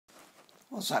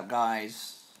What's up,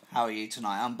 guys? How are you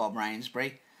tonight? I'm Bob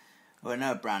Rainsbury. We're in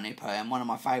a brand new poem, one of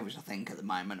my favourites I think at the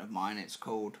moment of mine. It's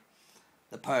called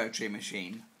The Poetry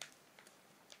Machine.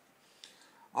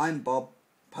 I'm Bob,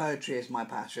 poetry is my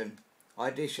passion. I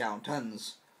dish out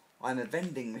tons. I'm a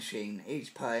vending machine,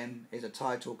 each poem is a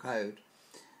title code.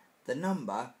 The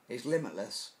number is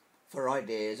limitless, for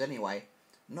ideas anyway.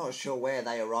 Not sure where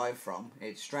they arrive from,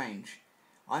 it's strange.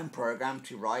 I'm programmed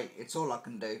to write, it's all I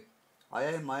can do. I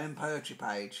own my own poetry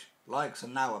page, likes are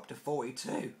now up to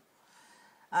 42.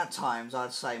 At times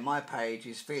I'd say my page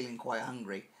is feeling quite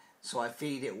hungry, so I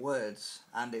feed it words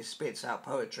and it spits out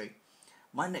poetry.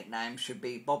 My nickname should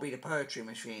be Bobby the Poetry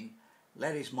Machine.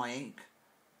 Lead is my ink,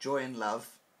 joy and love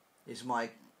is my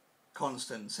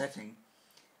constant setting.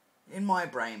 In my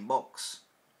brain box,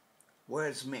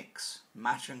 words mix,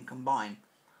 match and combine.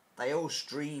 They all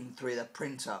stream through the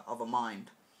printer of a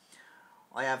mind.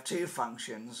 I have two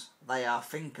functions, they are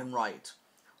think and write.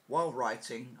 While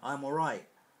writing, I'm alright,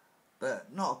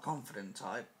 but not a confident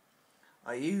type.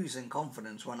 I use in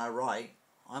confidence when I write,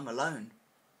 I'm alone.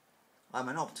 I'm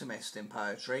an optimist in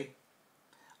poetry.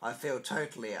 I feel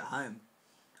totally at home.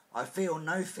 I feel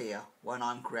no fear when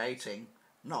I'm creating,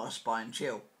 not a spine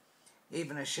chill.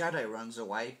 Even a shadow runs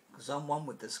away, because I'm one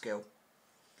with the skill.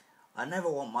 I never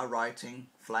want my writing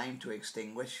flame to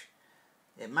extinguish.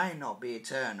 It may not be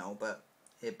eternal, but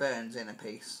it burns in a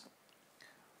piece.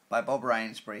 By Bob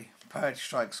Rainsbury. Poetry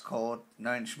strikes chord,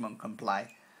 no instrument can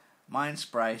play. My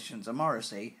inspirations are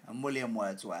Morrissey and William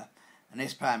Wordsworth, and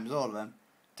this poem is all of them,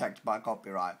 protected by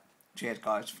copyright. Cheers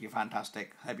guys, you're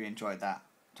fantastic. Hope you enjoyed that.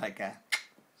 Take care.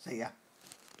 See ya.